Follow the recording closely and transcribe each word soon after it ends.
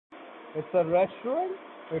It's a restaurant?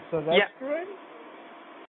 It's a Yeah. restaurant?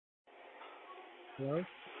 Yes.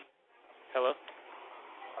 Hello.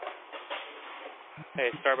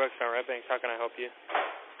 Hey, Starbucks on Red Bank. How can I help you?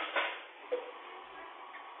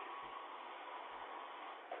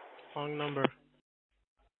 Wrong number.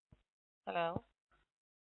 Hello.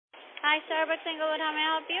 Hi, Starbucks Inglewood. How may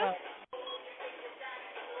I help you? Uh,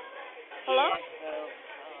 Hello?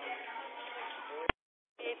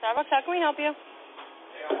 Hey, Starbucks, how can we help you?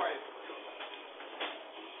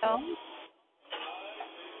 Hello.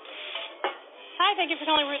 Hi, thank you for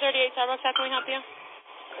calling Route 38 Starbucks. How can we help you?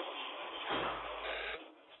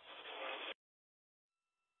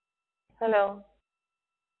 Hello.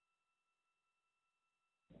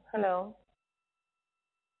 Hello.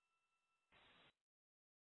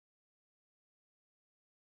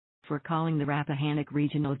 For calling the Rappahannock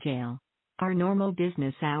Regional Jail. Our normal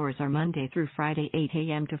business hours are Monday through Friday 8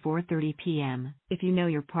 a.m. to 4:30 p.m. If you know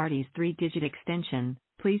your party's three-digit extension,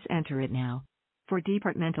 please enter it now. For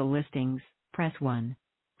departmental listings, press 1.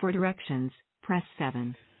 For directions, press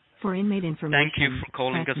 7. For inmate information, Thank you for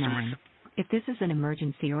calling press customer 9. If this is an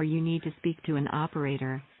emergency or you need to speak to an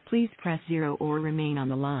operator, please press 0 or remain on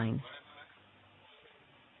the line.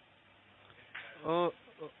 Oh,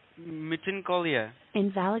 meeting call yeah.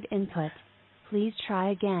 Invalid input. Please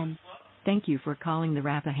try again. Thank you for calling the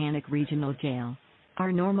Rappahannock Regional Jail.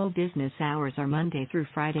 Our normal business hours are Monday through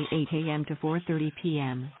Friday 8 a.m. to 4:30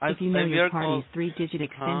 p.m. If you know your party's three-digit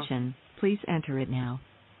extension, please enter it now.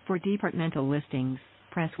 For departmental listings,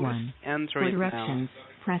 press 1. Answer For it directions,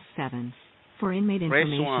 press 7. For inmate Press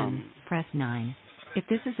information, 1. press 9. If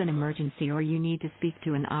this is an emergency or you need to speak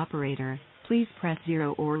to an operator, please press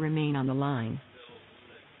 0 or remain on the line.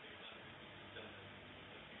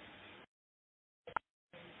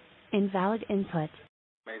 Invalid input.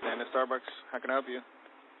 Alexander Starbucks, how can I help you?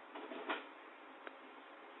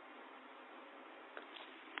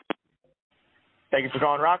 Thank you for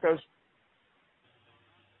calling Rocco's.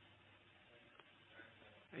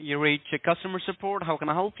 You reach customer support. How can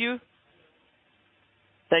I help you?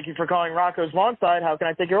 Thank you for calling Rocco's Lawnside. How can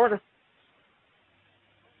I take your order?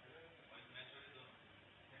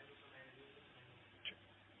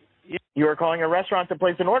 Yeah. You are calling a restaurant to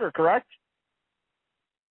place an order, correct?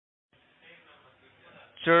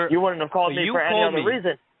 Sir, You wouldn't have called me you for any called other me.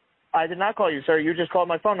 reason. I did not call you, sir. You just called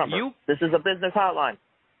my phone number. This is a business hotline.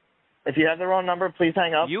 If you have the wrong number, please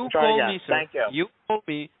hang up. You Try called again. me, sir. Thank you. You called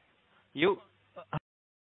me. You.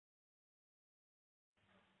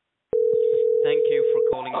 Thank you for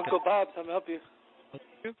calling. Uncle Bob's, how may I help you?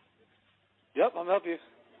 Yep, I'm help you.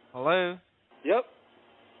 Hello. Yep.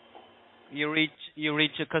 You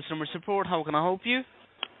reach customer support. How can I help you?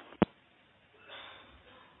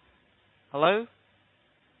 Hello.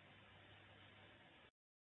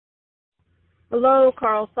 Hello,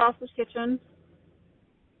 Carl Sausage Kitchen.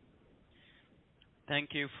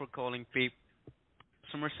 Thank you for calling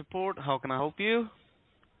customer support. How can I help you?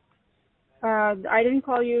 I didn't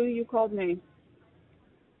call you. You called me.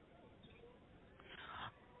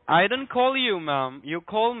 I didn't call you, ma'am. You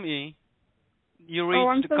called me. You Oh,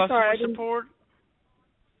 I'm reached so customer sorry. I didn't. support.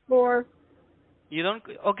 For You don't.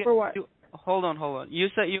 Okay. For what? Hold on. You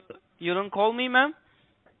said you don't call me, ma'am.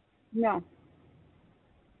 No.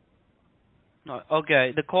 No.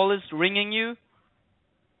 Okay. The call is ringing you.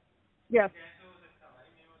 Yes.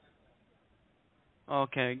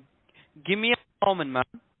 Okay. Give me a moment, ma'am.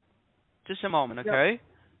 Just a moment, Yep. okay?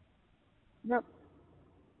 Yep.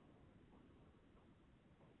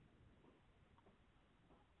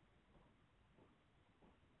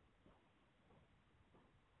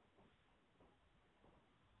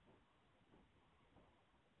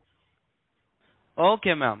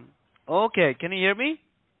 Okay, ma'am. Okay. Can you hear me?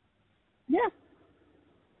 Yeah.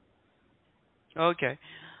 Okay.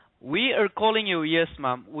 We are calling you. Yes,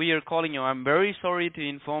 ma'am. We are calling you. I'm very sorry to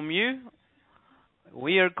inform you.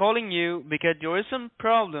 We are calling you because there is some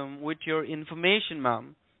problem with your information,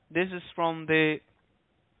 ma'am. This is from the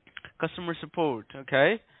customer support,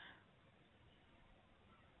 okay?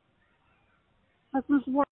 Customer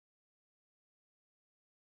support.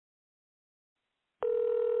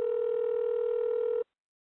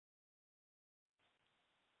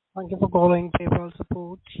 Thank you for calling PayPal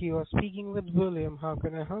support. You are speaking with William. How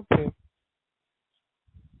can I help you?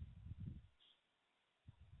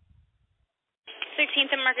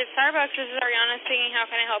 16th and Market Starbucks. This is Ariana speaking. How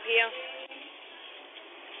can I help you?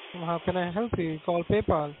 How can I help you? Call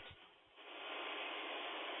PayPal.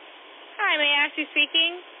 Hi, may I ask who's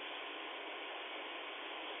speaking?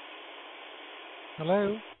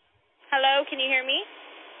 Hello? Hello, can you hear me?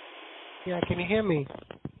 Yeah, can you hear me?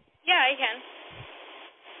 Yeah, I can.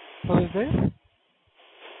 Who is this?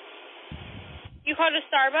 You called a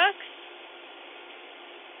Starbucks?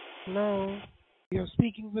 No. You're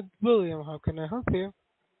speaking with William. How can I help you?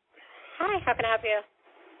 Hi, how can I help you?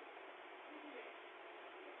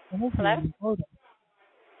 Hello? Hello?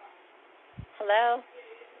 Hello?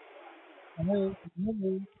 Hello?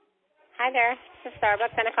 Hi there. This is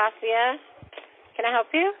Starbucks in Anacostia. Can I help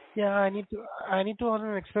you? Yeah, I need to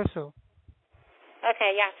order an espresso.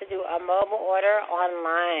 Okay, you have to do a mobile order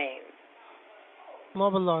online.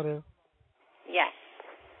 Mobile order. Yes.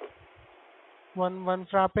 One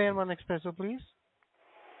frappe and one espresso, please.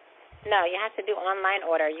 No, you have to do online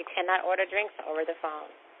order. You cannot order drinks over the phone.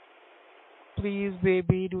 Please,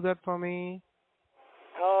 baby, do that for me.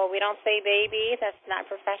 Oh, we don't say baby. That's not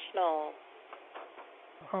professional.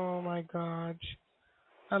 Oh my gosh.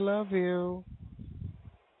 I love you.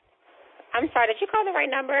 I'm sorry, did you call the right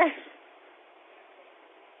number?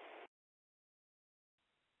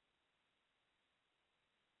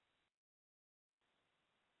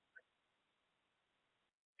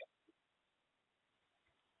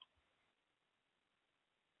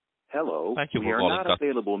 Hello, Thank you we for are calling. not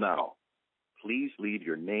available now. Please leave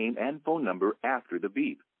your name and phone number after the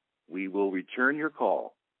beep. We will return your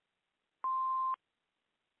call.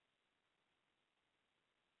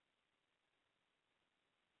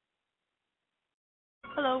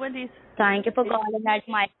 Hello, Wendy's. Thank you for calling at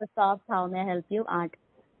Microsoft. How may I help you, Aunt?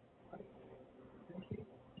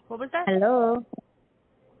 What was that? Hello.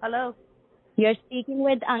 Hello. You're speaking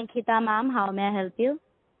with Ankita, ma'am. How may I help you?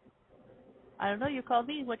 I don't know. You called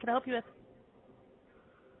me. What can I help you with?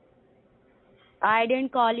 I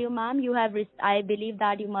didn't call you, ma'am. I believe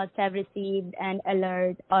that you must have received an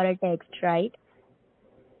alert or a text, right?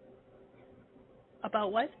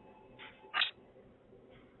 About what?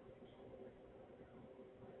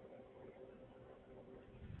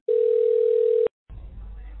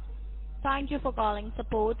 Thank you for calling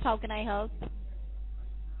support. How can I help?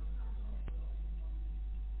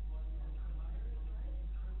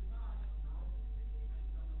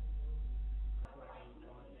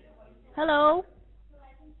 Hello?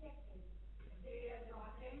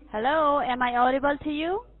 Hello? Am I audible to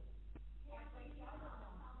you?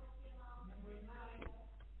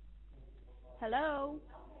 Hello?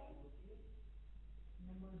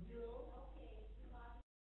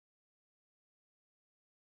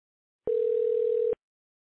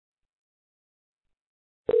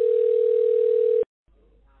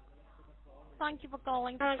 Thank you for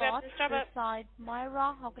calling Grab support. some This Starbucks. side,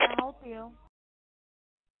 Myra. How can I help you?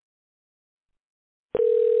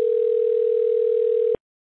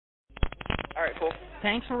 All right, cool.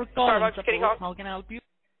 Thanks for calling Starbucks, kitty support. hawk. How can I help you?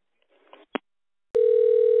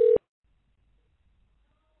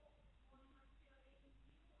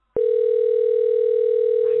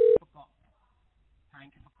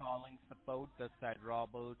 Thank you for calling support. This side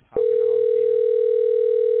Robert. How can I help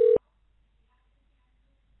you?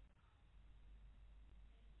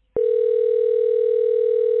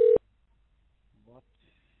 What?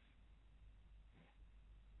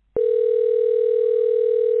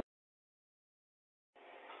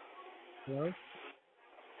 Hello?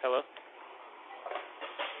 Hello?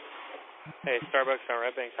 Hey, Starbucks on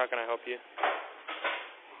Red Bank. How can I help you?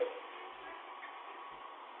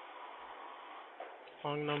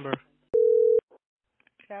 Wrong number.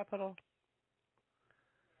 Capital.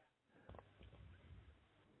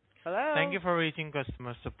 Hello? Thank you for reaching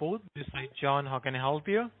customer support. This is John. How can I help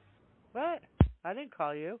you? What? I didn't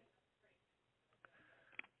call you.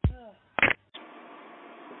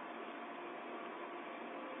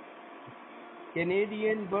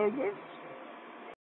 Canadian burgers?